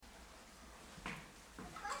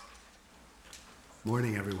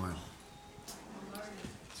Morning, everyone.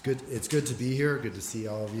 It's good to be here. Good to see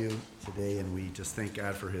all of you today, and we just thank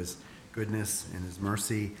God for His goodness and His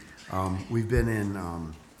mercy. We've been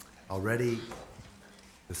in already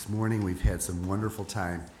this morning. We've had some wonderful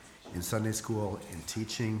time in Sunday school, in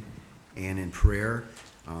teaching, and in prayer.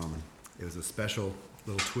 It was a special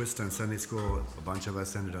little twist on Sunday school. A bunch of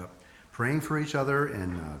us ended up praying for each other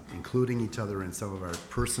and including each other in some of our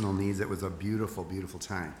personal needs. It was a beautiful, beautiful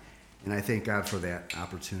time. And I thank God for that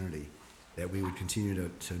opportunity, that we would continue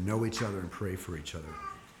to know each other and pray for each other.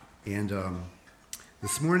 And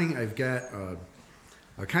this morning I've got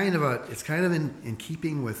it's kind of in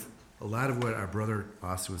keeping with a lot of what our brother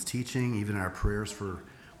Austin was teaching, even our prayers for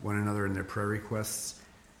one another and their prayer requests.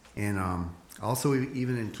 And also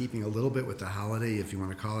even in keeping a little bit with the holiday, if you want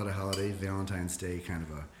to call it a holiday, Valentine's Day, kind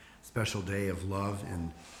of a special day of love.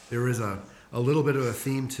 And there is a little bit of a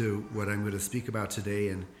theme to what I'm going to speak about today.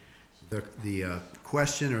 And the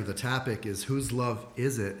question or the topic is, whose love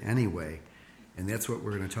is it anyway? And that's what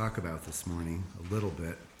we're going to talk about this morning a little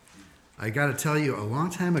bit. I got to tell you, a long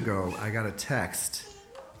time ago, I got a text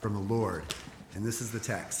from the Lord, and this is the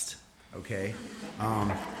text, okay?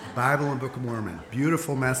 Bible and Book of Mormon,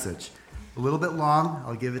 beautiful message. A little bit long,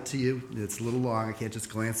 I'll give it to you. It's a little long, I can't just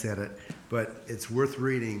glance at it, but it's worth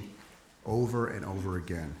reading over and over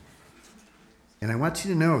again. And I want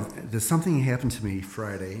you to know, there's something happened to me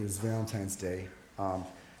Friday. It was Valentine's Day.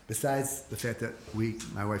 Besides the fact that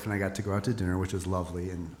my wife and I got to go out to dinner, which was lovely,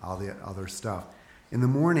 and all the other stuff. In the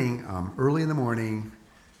morning, early in the morning,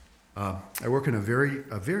 I work in a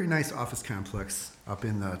very nice office complex up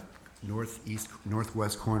in the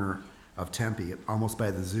northwest corner of Tempe, almost by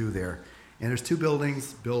the zoo there. And there's two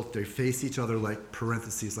buildings built, they face each other like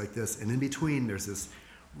parentheses like this. And in between, there's this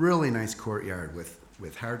really nice courtyard with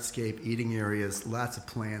hardscape, eating areas, lots of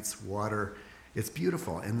plants, water. It's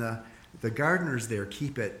beautiful. And the gardeners there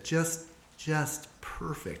keep it just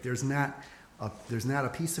perfect. There's not a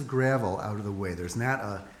piece of gravel out of the way. There's not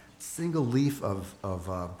a single leaf of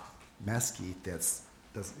mesquite it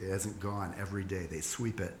hasn't gone every day. They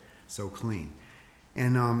sweep it so clean.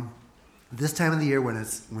 And this time of the year when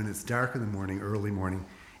it's dark in the morning, early morning,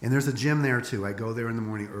 and there's a gym there too. I go there in the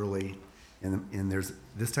morning early. And there's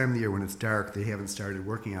this time of the year when it's dark, they haven't started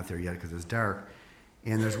working out there yet because it's dark.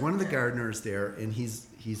 And there's one of the gardeners there, and he's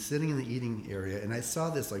sitting in the eating area. And I saw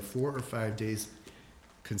this like 4 or 5 days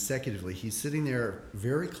consecutively. He's sitting there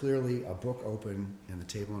very clearly, a book open and the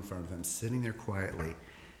table in front of him, sitting there quietly.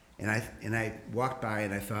 And I walked by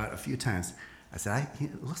and I thought a few times, I said,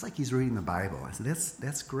 it looks like he's reading the Bible. I said,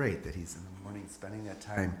 that's great that he's in the morning spending that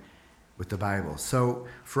time with the Bible. So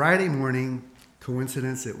Friday morning,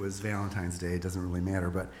 coincidence, it was Valentine's Day. It doesn't really matter,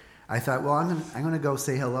 but I thought, well, I'm going to go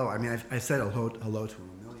say hello. I mean, I said hello to him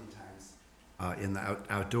a million times in the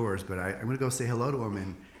outdoors, but I'm going to go say hello to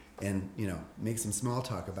him and make some small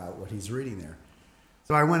talk about what he's reading there.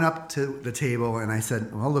 So I went up to the table and I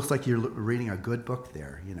said, well, it looks like you're reading a good book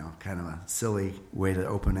there. Kind of a silly way to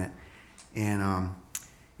open it, and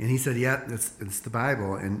he said, yeah, it's the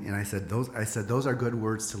Bible, and I said those are good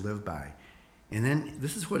words to live by. And then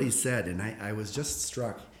this is what he said, and I was just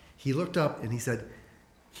struck. He looked up and he said,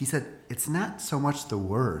 it's not so much the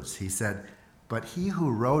words, he said, but he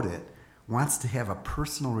who wrote it wants to have a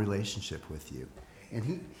personal relationship with you.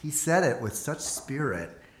 And he said it with such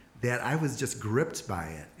spirit that I was just gripped by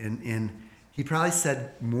it. And he probably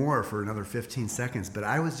said more for another 15 seconds, but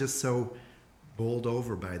I was just so bowled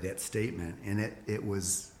over by that statement. And it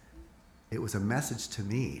was a message to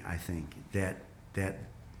me, I think, that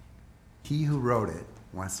he who wrote it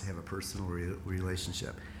wants to have a personal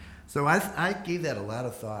relationship. So I gave that a lot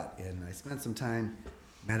of thought, and I spent some time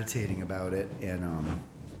meditating about it, and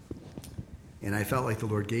I felt like the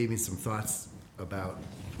Lord gave me some thoughts about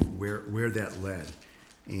where that led.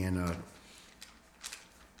 And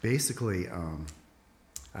basically,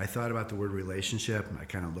 I thought about the word relationship. I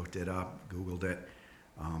kind of looked it up, Googled it.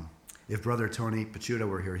 If Brother Tony Pachuta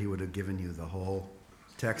were here, he would have given you the whole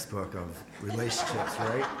textbook of relationships,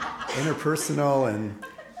 right? Interpersonal and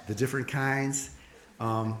the different kinds.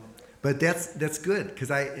 But that's good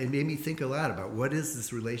because it made me think a lot about what is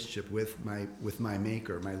this relationship with my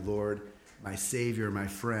Maker, my Lord, my Savior, my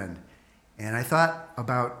friend. And I thought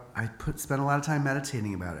about, spent a lot of time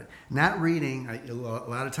meditating about it. Not reading. A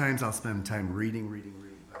lot of times I'll spend time reading.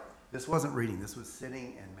 But this wasn't reading. This was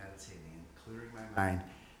sitting and meditating and clearing my mind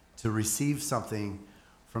to receive something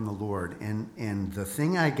from the Lord. And the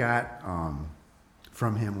thing I got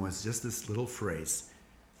from him was just this little phrase,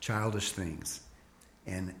 childish things.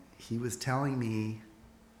 And he was telling me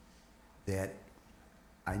that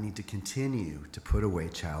I need to continue to put away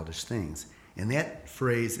childish things. And that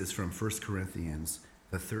phrase is from 1 Corinthians,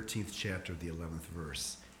 the 13th chapter, the 11th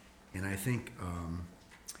verse. And I think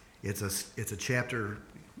it's a chapter,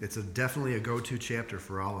 definitely a go-to chapter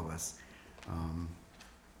for all of us.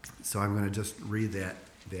 So I'm going to just read that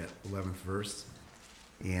 11th verse.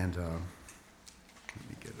 And let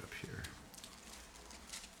me get it up here.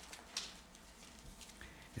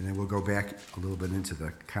 And then we'll go back a little bit into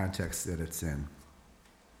the context that it's in.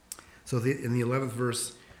 So in the 11th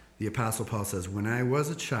verse, the Apostle Paul says, "When I was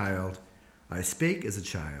a child, I spake as a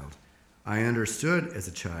child. I understood as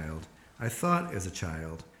a child. I thought as a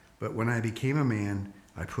child. But when I became a man,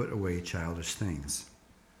 I put away childish things."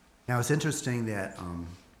 Now, it's interesting that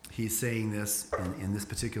he's saying this in this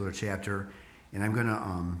particular chapter. And I'm going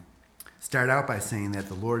to start out by saying that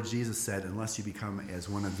the Lord Jesus said, unless you become as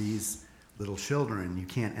one of these little children, you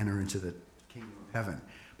can't enter into the kingdom of heaven.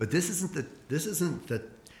 But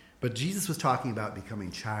but Jesus was talking about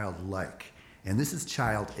becoming childlike. And this is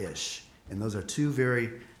childish. And those are two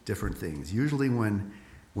very different things. Usually when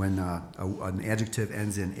an adjective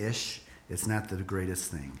ends in ish, it's not the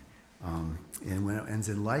greatest thing. And when it ends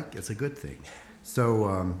in like, it's a good thing.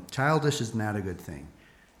 So childish is not a good thing.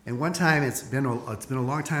 And one time, it's been a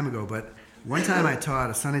long time ago, but one time I taught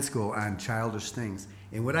a Sunday school on childish things.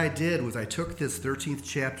 And what I did was I took this 13th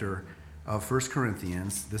chapter of 1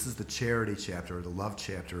 Corinthians. This is the charity chapter, or the love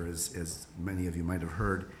chapter, as many of you might have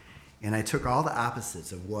heard. And I took all the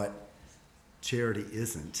opposites of what charity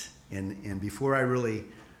isn't. And before I really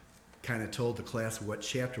kind of told the class what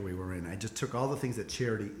chapter we were in, I just took all the things that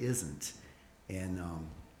charity isn't. And,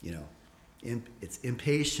 it's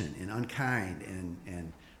impatient and unkind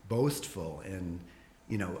and boastful and,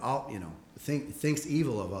 thinks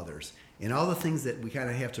evil of others. And all the things that we kind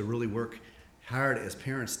of have to really work hard as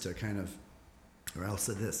parents to kind of, or I'll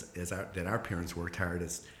say this, that our parents worked hard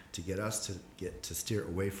is to get us to steer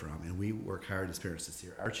away from. And we work hard as parents to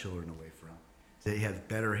steer our children away from. They have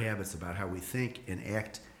better habits about how we think and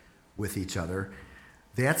act with each other.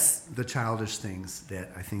 That's the childish things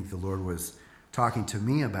that I think the Lord was talking to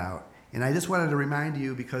me about. And I just wanted to remind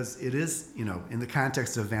you, because it is, in the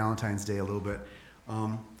context of Valentine's Day a little bit,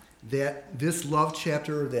 that this love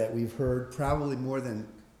chapter that we've heard probably more than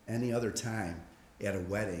any other time at a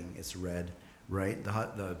wedding is read, right?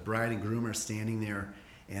 The bride and groom are standing there,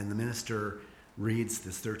 and the minister reads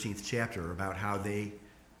this 13th chapter about how they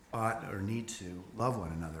ought or need to love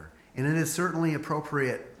one another. And it is certainly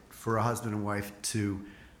appropriate for a husband and wife to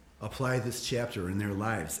apply this chapter in their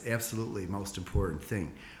lives. Absolutely most important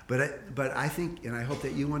thing. But I think, and I hope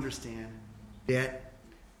that you understand, that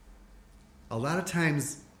a lot of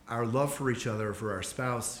times our love for each other, for our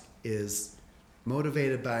spouse, is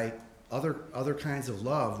motivated by other kinds of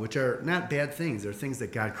love, which are not bad things. They're things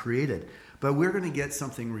that God created. But we're going to get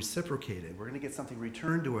something reciprocated. We're going to get something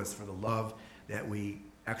returned to us for the love that we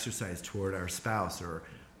exercise toward our spouse or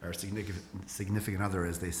our significant other,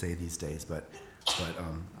 as they say these days. But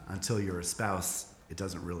until you're a spouse, it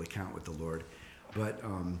doesn't really count with the Lord. But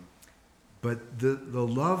the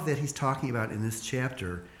love that he's talking about in this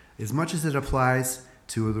chapter, as much as it applies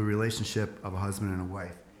to the relationship of a husband and a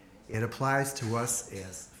wife, it applies to us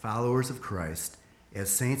as followers of Christ, as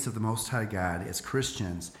saints of the Most High God, as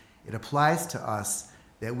Christians. It applies to us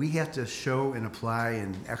that we have to show and apply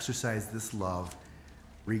and exercise this love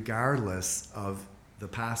regardless of the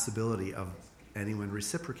possibility of anyone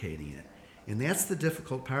reciprocating it. And that's the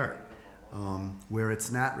difficult part, where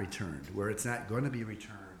it's not returned, where it's not going to be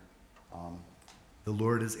returned. The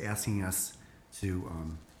Lord is asking us to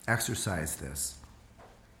exercise this.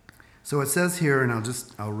 So it says here, and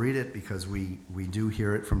I'll read it because we do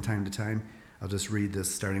hear it from time to time. I'll just read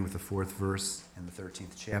this starting with the 4th verse in the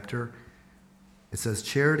 13th chapter. It says,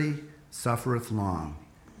 "Charity suffereth long,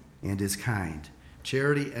 and is kind.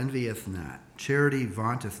 Charity envieth not. Charity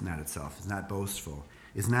vaunteth not itself, is not boastful,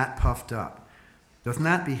 is not puffed up, doth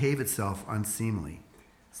not behave itself unseemly,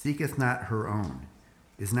 seeketh not her own,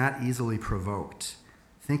 is not easily provoked,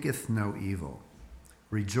 thinketh no evil,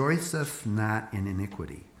 rejoiceth not in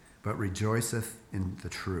iniquity, but rejoiceth in the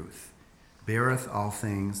truth, beareth all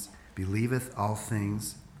things, believeth all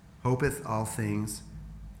things, hopeth all things,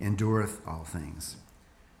 endureth all things.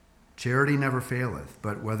 Charity never faileth,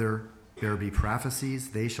 but whether there be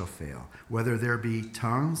prophecies, they shall fail. Whether there be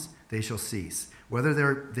tongues, they shall cease. Whether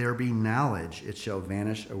there be knowledge, it shall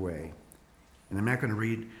vanish away." And I'm not going to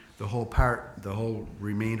read the whole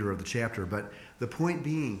remainder of the chapter, but the point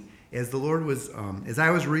being, as I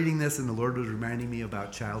was reading this and the Lord was reminding me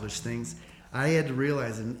about childish things, I had to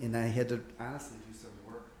realize, and I had to honestly do some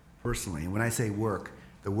work personally. And when I say work,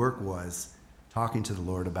 the work was talking to the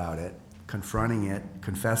Lord about it, confronting it,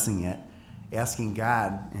 confessing it, asking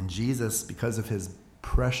God and Jesus, because of his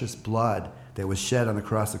precious blood that was shed on the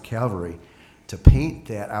cross of Calvary, to paint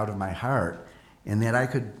that out of my heart, and that I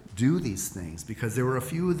could do these things, because there were a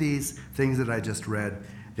few of these things that I just read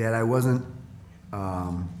that I wasn't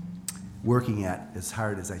working at as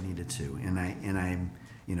hard as I needed to, and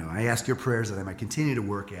I ask your prayers that I might continue to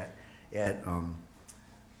work at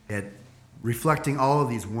reflecting all of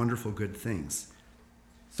these wonderful good things.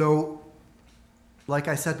 So, like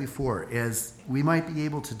I said before, as we might be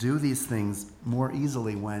able to do these things more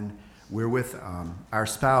easily when we're with our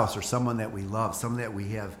spouse or someone that we love, someone that we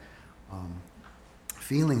have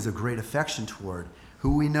feelings of great affection toward,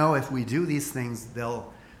 who we know if we do these things,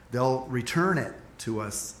 they'll return it to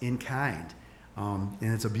us in kind. And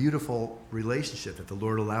it's a beautiful relationship that the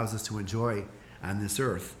Lord allows us to enjoy on this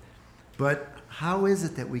earth. But how is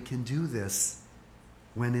it that we can do this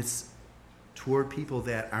when it's toward people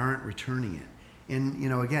that aren't returning it? And,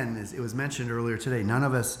 again, as it was mentioned earlier today, none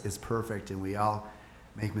of us is perfect, and we all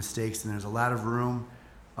make mistakes, and there's a lot of room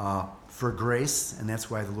for grace, and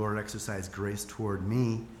that's why the Lord exercised grace toward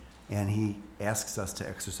me, and he asks us to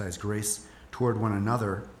exercise grace toward one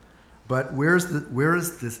another. But where is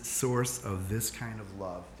the source of this kind of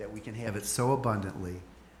love, that we can have it so abundantly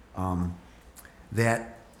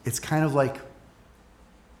that it's kind of like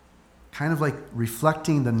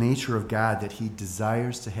reflecting the nature of God, that he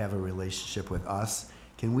desires to have a relationship with us?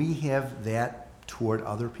 Can we have that toward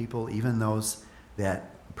other people, even those that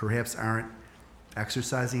perhaps aren't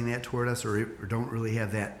exercising that toward us, or don't really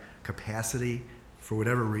have that capacity for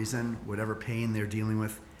whatever reason, whatever pain they're dealing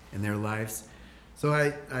with in their lives? So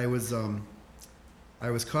I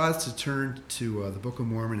was caused to turn to the Book of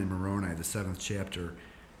Mormon in Moroni, the 7th chapter,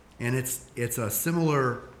 and it's a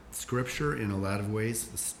similar scripture in a lot of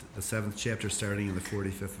ways. The 7th chapter, starting in the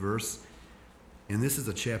 45th verse, and this is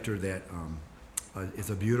a chapter that is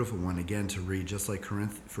a beautiful one again to read, just like 1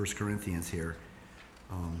 Corinthians here.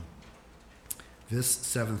 This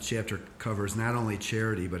 7th chapter covers not only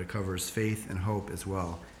charity, but it covers faith and hope as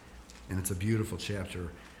well, and it's a beautiful chapter.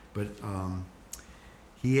 But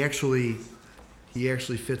he actually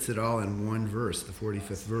fits it all in one verse, the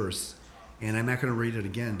 45th verse. And I'm not going to read it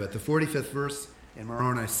again, but the 45th verse in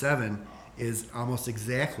Moroni 7 is almost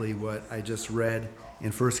exactly what I just read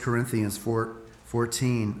in 1 Corinthians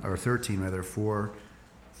 13 4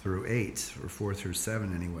 through 8, or 4 through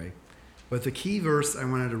 7 anyway. But the key verse I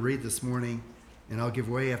wanted to read this morning, and I'll give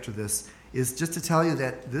way after this, is just to tell you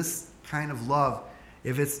that this kind of love,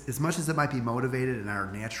 if it's as much as it might be motivated in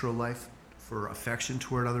our natural life for affection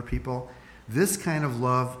toward other people, this kind of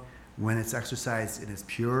love, when it's exercised in its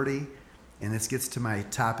purity, and this gets to my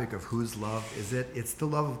topic of whose love is it, it's the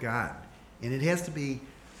love of God. And it has to be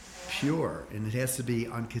pure, and it has to be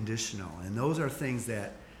unconditional. And those are things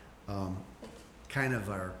that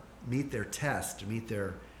meet their test, meet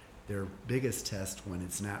their biggest test when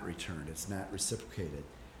it's not returned, it's not reciprocated.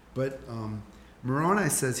 But Moroni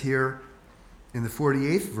says here in the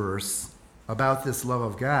 48th verse about this love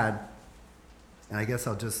of God, and I guess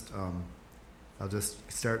I'll just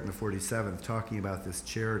start in the 47th, talking about this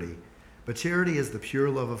charity. But charity is the pure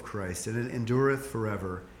love of Christ, and it endureth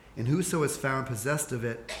forever. And whoso is found possessed of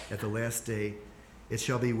it at the last day, it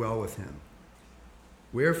shall be well with him.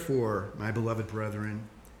 Wherefore, my beloved brethren,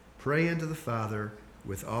 pray unto the Father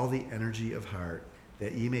with all the energy of heart,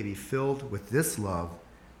 that ye may be filled with this love,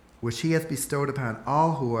 which he hath bestowed upon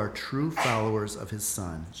all who are true followers of his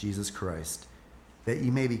Son, Jesus Christ, that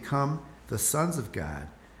ye may become the sons of God,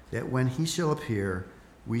 that when he shall appear,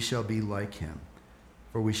 we shall be like him,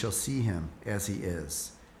 for we shall see him as he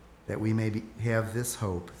is, that we may have this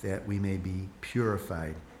hope, that we may be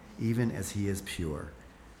purified, even as he is pure.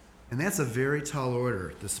 And that's a very tall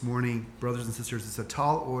order this morning, brothers and sisters. It's a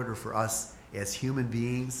tall order for us as human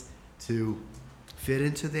beings to fit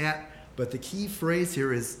into that. But the key phrase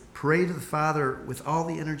here is, pray to the Father with all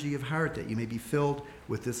the energy of heart, that you may be filled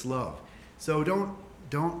with this love. So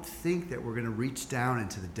don't think that we're going to reach down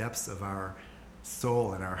into the depths of our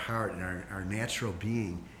soul and our heart and our natural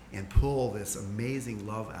being and pull this amazing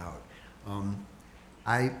love out.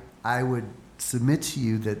 I would submit to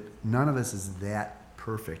you that none of us is that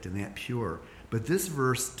perfect and that pure. But this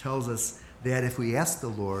verse tells us that if we ask the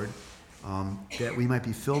Lord, that we might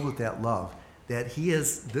be filled with that love, that he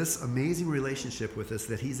has this amazing relationship with us,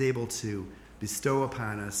 that he's able to bestow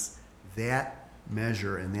upon us that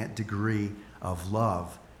measure and that degree of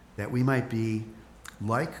love, that we might be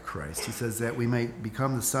like Christ. He says that we might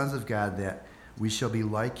become the sons of God, that we shall be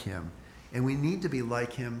like him. And we need to be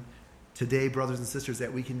like him today, brothers and sisters,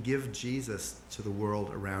 that we can give Jesus to the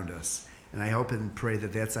world around us. And I hope and pray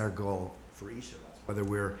that that's our goal for each of us. Whether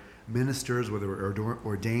we're ministers, whether we're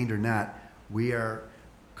ordained or not, we are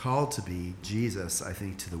called to be Jesus, I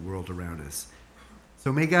think, to the world around us.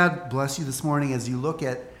 So may God bless you this morning as you look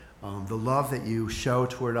at the love that you show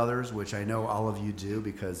toward others, which I know all of you do,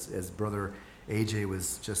 because as Brother AJ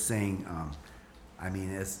was just saying,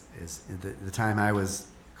 as the time I was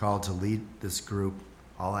called to lead this group,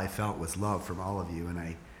 all I felt was love from all of you, and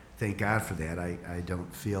I thank God for that. I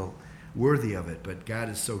don't feel worthy of it, but God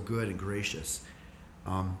is so good and gracious.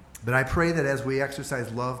 But I pray that as we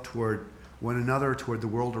exercise love toward one another, toward the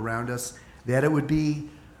world around us, that it would be,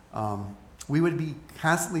 we would be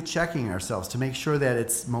constantly checking ourselves to make sure that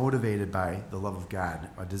it's motivated by the love of God,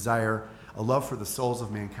 a desire, a love for the souls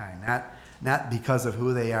of mankind, not because of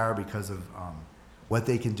who they are, because of what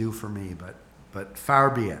they can do for me, but far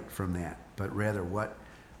be it from that, but rather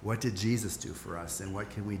what did Jesus do for us, and what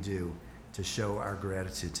can we do to show our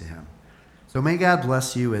gratitude to him. So may God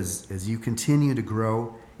bless you as you continue to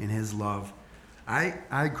grow in his love.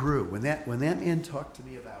 I grew. When that man talked to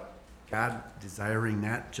me about God desiring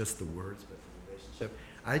not just the words, but the relationship,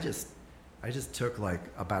 I just took like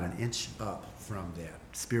about an inch up from that,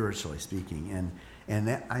 spiritually speaking. And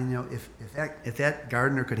that, I know if that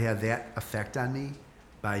gardener could have that effect on me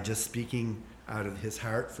by just speaking out of his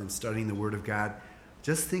heart from studying the Word of God,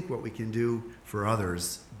 just think what we can do for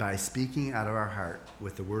others by speaking out of our heart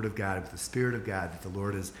with the Word of God, with the Spirit of God that the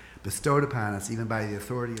Lord has bestowed upon us, even by the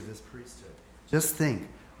authority of this priesthood. Just think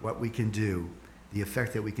what we can do, the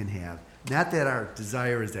effect that we can have. Not that our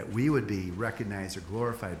desire is that we would be recognized or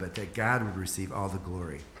glorified, but that God would receive all the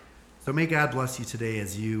glory. So may God bless you today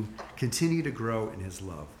as you continue to grow in his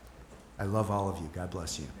love. I love all of you. God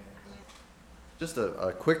bless you. Just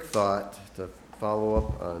a quick thought to follow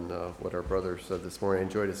up on what our brother said this morning. I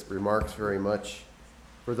enjoyed his remarks very much.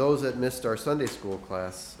 For those that missed our Sunday school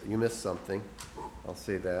class, you missed something. I'll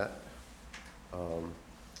say that. All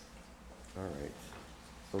right.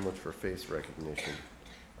 So much for face recognition.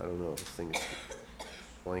 I don't know. This thing is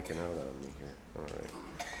blanking out on me here. All right.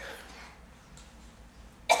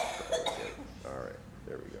 All right.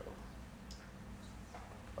 There we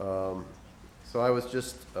go. So I was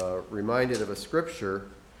just reminded of a scripture.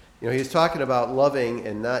 You know, he's talking about loving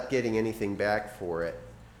and not getting anything back for it.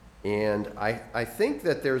 And I think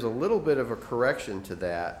that there's a little bit of a correction to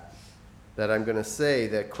that I'm going to say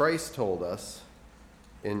that Christ told us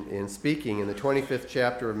in speaking in the 25th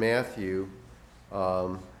chapter of Matthew,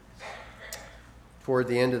 toward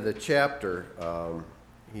the end of the chapter.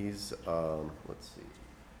 He's, let's see.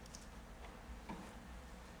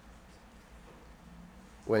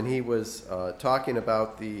 When he was talking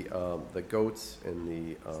about the goats and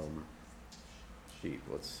the sheep.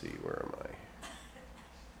 Let's see, where am I?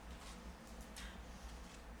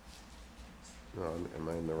 No, am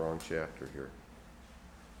I in the wrong chapter here?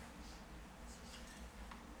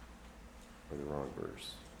 Or the wrong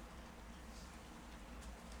verse?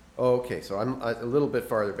 Okay, so I'm a little bit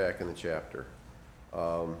farther back in the chapter.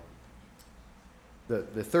 The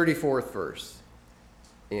 34th verse.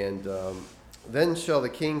 And then shall the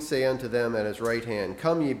king say unto them at his right hand,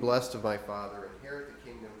 Come ye blessed of my Father, inherit the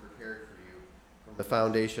kingdom prepared for you from the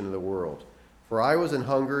foundation of the world. For I was an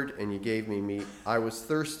hungered, and ye gave me meat. I was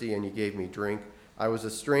thirsty, and ye gave me drink. I was a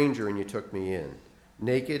stranger, and ye took me in.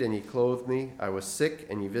 Naked, and ye clothed me. I was sick,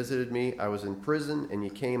 and ye visited me. I was in prison, and ye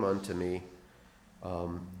came unto me.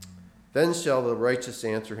 Then shall the righteous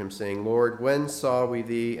answer him, saying, Lord, when saw we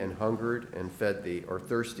thee and hungered and fed thee, or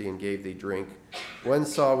thirsty and gave thee drink? When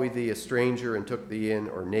saw we thee a stranger and took thee in,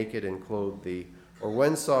 or naked and clothed thee? Or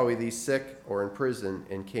when saw we thee sick or in prison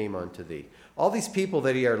and came unto thee? All these people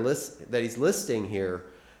that he's listing here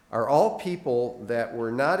are all people that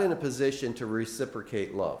were not in a position to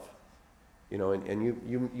reciprocate love. You know, and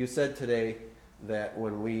you said today that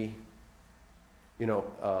when we,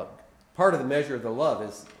 part of the measure of the love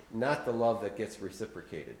is not the love that gets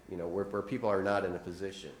reciprocated, where people are not in a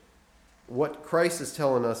position. What Christ is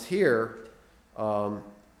telling us here,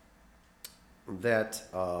 that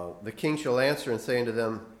the king shall answer and say unto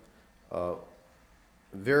them,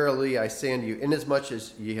 Verily I say unto you, inasmuch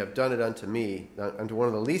as ye have done it unto me, unto one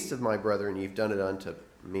of the least of my brethren, ye have done it unto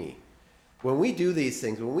me. When we do these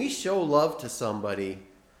things, when we show love to somebody,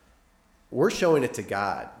 we're showing it to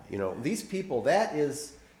God. These people, that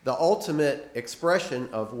is the ultimate expression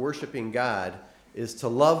of worshiping God, is to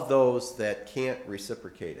love those that can't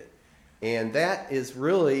reciprocate it. And that is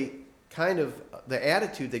really kind of the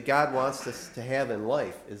attitude that God wants us to have in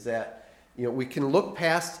life, is that we can look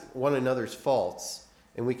past one another's faults,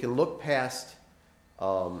 and we can look past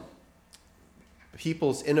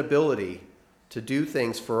people's inability to do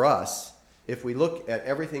things for us if we look at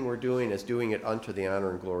everything we're doing as doing it unto the honor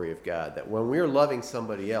and glory of God. That when we're loving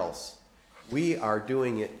somebody else, we are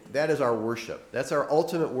doing it. That is our worship. That's our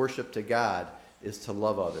ultimate worship to God, is to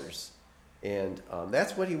love others. And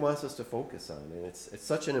that's what he wants us to focus on. And it's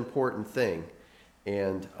such an important thing.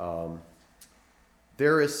 And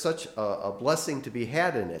there is such a blessing to be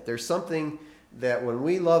had in it. There's something that when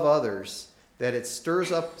we love others, that it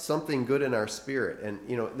stirs up something good in our spirit. And,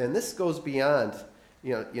 then this goes beyond,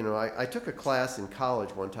 I took a class in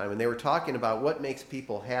college one time, and they were talking about what makes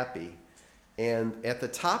people happy. And at the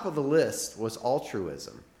top of the list was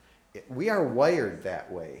altruism. We are wired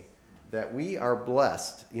that way, that we are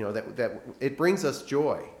blessed, that it brings us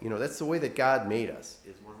joy. That's the way that God made us,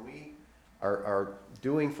 is when we are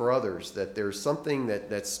doing for others, that there's something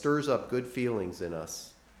that stirs up good feelings in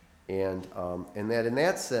us. And that in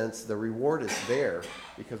that sense, the reward is there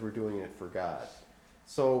because we're doing it for God.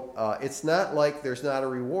 So it's not like there's not a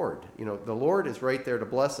reward. The Lord is right there to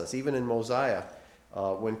bless us. Even in Mosiah,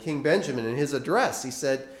 when King Benjamin, in his address, he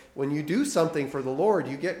said, when you do something for the Lord,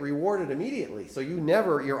 you get rewarded immediately. So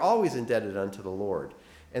you're always indebted unto the Lord.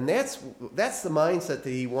 And that's the mindset that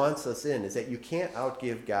he wants us in, is that you can't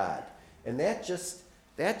outgive God. And that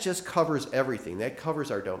just covers everything. That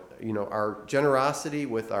covers our generosity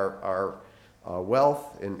with our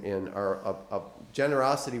wealth and our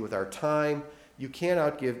generosity with our time. You can't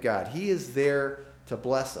outgive God. He is there to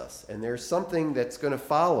bless us. And there's something that's going to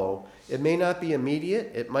follow. It may not be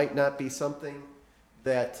immediate. It might not be something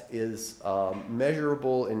that is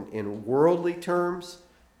measurable in worldly terms.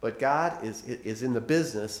 But God is in the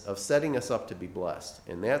business of setting us up to be blessed.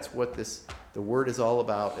 And that's what the word is all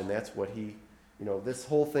about. And that's what he... this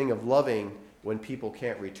whole thing of loving when people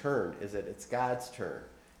can't return is that it's God's turn.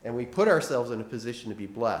 And we put ourselves in a position to be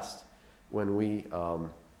blessed when we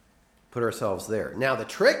put ourselves there. Now, the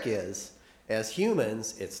trick is, as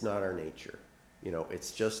humans, it's not our nature.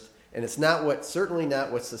 It's just, and it's certainly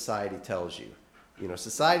not what society tells you.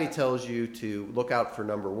 Society tells you to look out for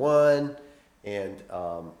number one, and,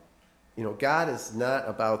 God is not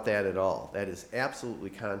about that at all. That is absolutely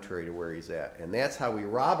contrary to where he's at. And that's how we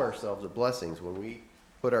rob ourselves of blessings, when we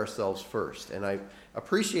put ourselves first. And I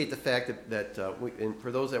appreciate the fact that and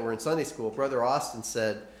for those that were in Sunday school, Brother Austin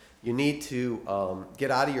said, you need to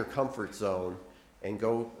get out of your comfort zone and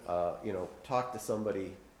go, talk to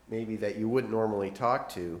somebody maybe that you wouldn't normally talk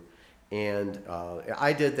to. And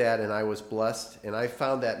I did that, and I was blessed. And I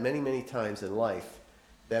found that many, many times in life,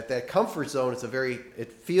 that comfort zone is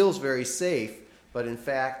it feels very safe, but in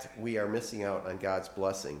fact, we are missing out on God's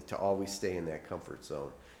blessing to always stay in that comfort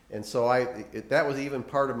zone. And so that was even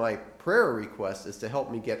part of my prayer request, is to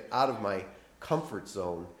help me get out of my comfort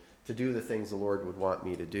zone to do the things the Lord would want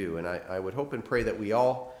me to do. And I would hope and pray that we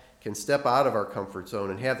all can step out of our comfort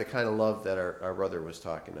zone and have the kind of love that our brother was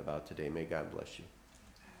talking about today. May God bless you.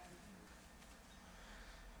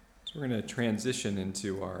 So we're going to transition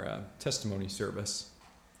into our testimony service,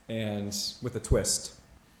 and with a twist.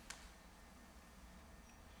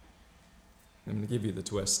 I'm going to give you the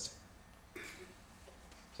twist.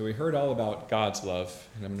 So we heard all about God's love,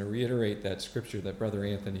 and I'm going to reiterate that scripture that Brother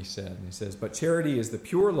Anthony said. And he says, "But charity is the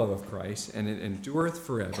pure love of Christ, and it endureth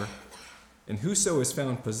forever. And whoso is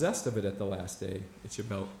found possessed of it at the last day,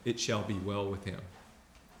 it shall be well with him."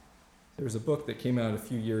 There was a book that came out a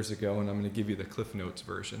few years ago, and I'm going to give you the Cliff Notes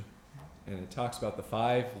version. And it talks about the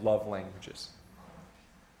 5 love languages.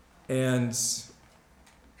 And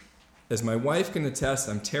as my wife can attest,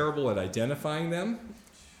 I'm terrible at identifying them,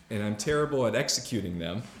 and I'm terrible at executing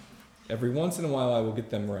them. Every once in a while I will get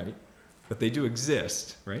them right, but they do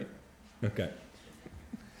exist, right? Okay.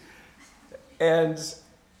 And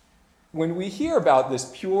when we hear about this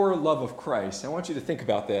pure love of Christ, I want you to think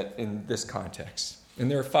about that in this context. And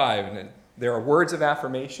there are 5, and there are words of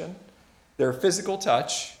affirmation, there are physical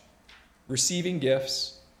touch, receiving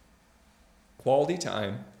gifts, quality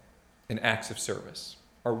time, and acts of service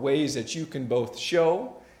are ways that you can both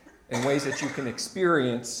show and ways that you can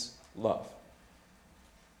experience love.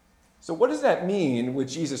 So what does that mean with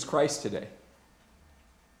Jesus Christ today?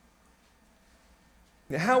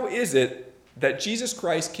 Now, how is it that Jesus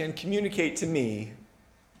Christ can communicate to me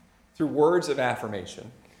through words of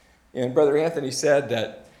affirmation? And Brother Anthony said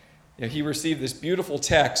that he received this beautiful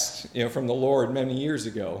text from the Lord many years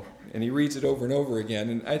ago, and he reads it over and over again.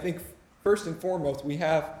 And I think first and foremost, we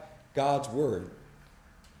have God's word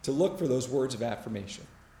to look for those words of affirmation.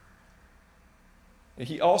 And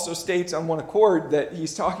he also states on one accord that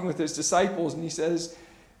he's talking with his disciples, and he says,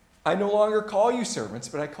 "I no longer call you servants,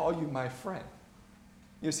 but I call you my friend."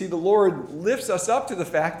 You see, the Lord lifts us up to the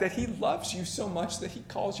fact that he loves you so much that he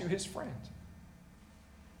calls you his friend.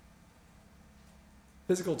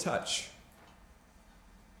 Physical touch.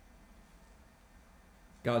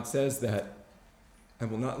 God says that I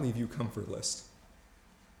will not leave you comfortless.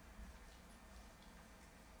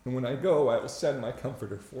 And when I go, I will send my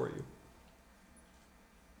comforter for you.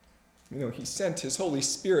 You know, he sent his Holy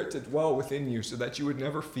Spirit to dwell within you so that you would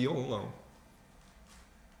never feel alone.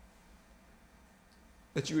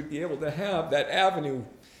 That you would be able to have that avenue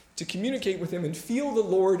to communicate with him and feel the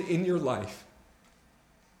Lord in your life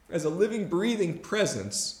as a living, breathing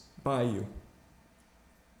presence by you.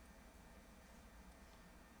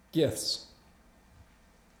 Gifts.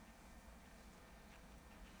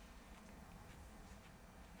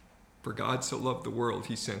 For God so loved the world,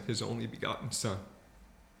 he sent his only begotten Son.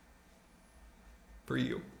 For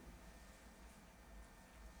you.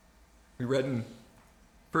 We read in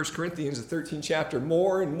 1 Corinthians, the 13th chapter,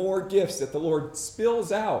 more and more gifts that the Lord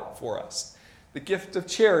spills out for us. The gift of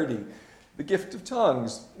charity, the gift of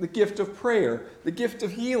tongues, the gift of prayer, the gift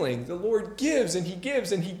of healing. The Lord gives and he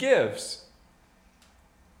gives and he gives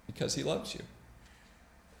because he loves you.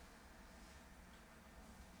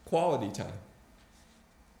 Quality time.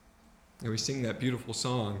 And we sing that beautiful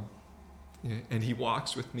song, and he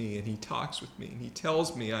walks with me, and he talks with me, and he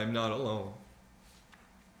tells me I'm not alone.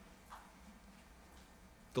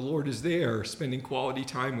 The Lord is there, spending quality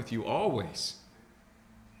time with you always.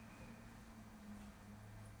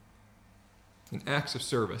 In acts of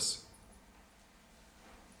service.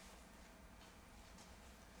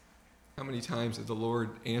 How many times has the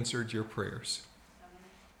Lord answered your prayers?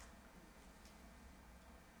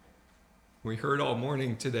 We heard all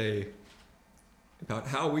morning today about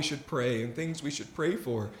how we should pray and things we should pray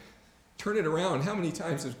for. Turn it around. How many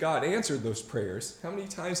times has God answered those prayers? How many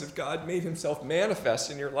times has God made himself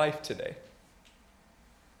manifest in your life today?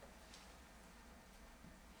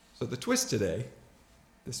 So the twist today,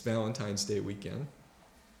 this Valentine's Day weekend,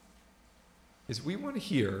 is we want to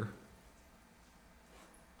hear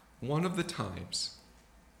one of the times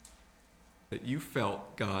that you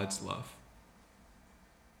felt God's love.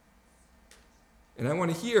 And I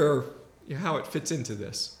want to hear how it fits into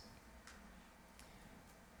this.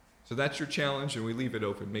 So that's your challenge, and we leave it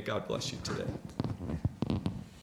open. May God bless you today.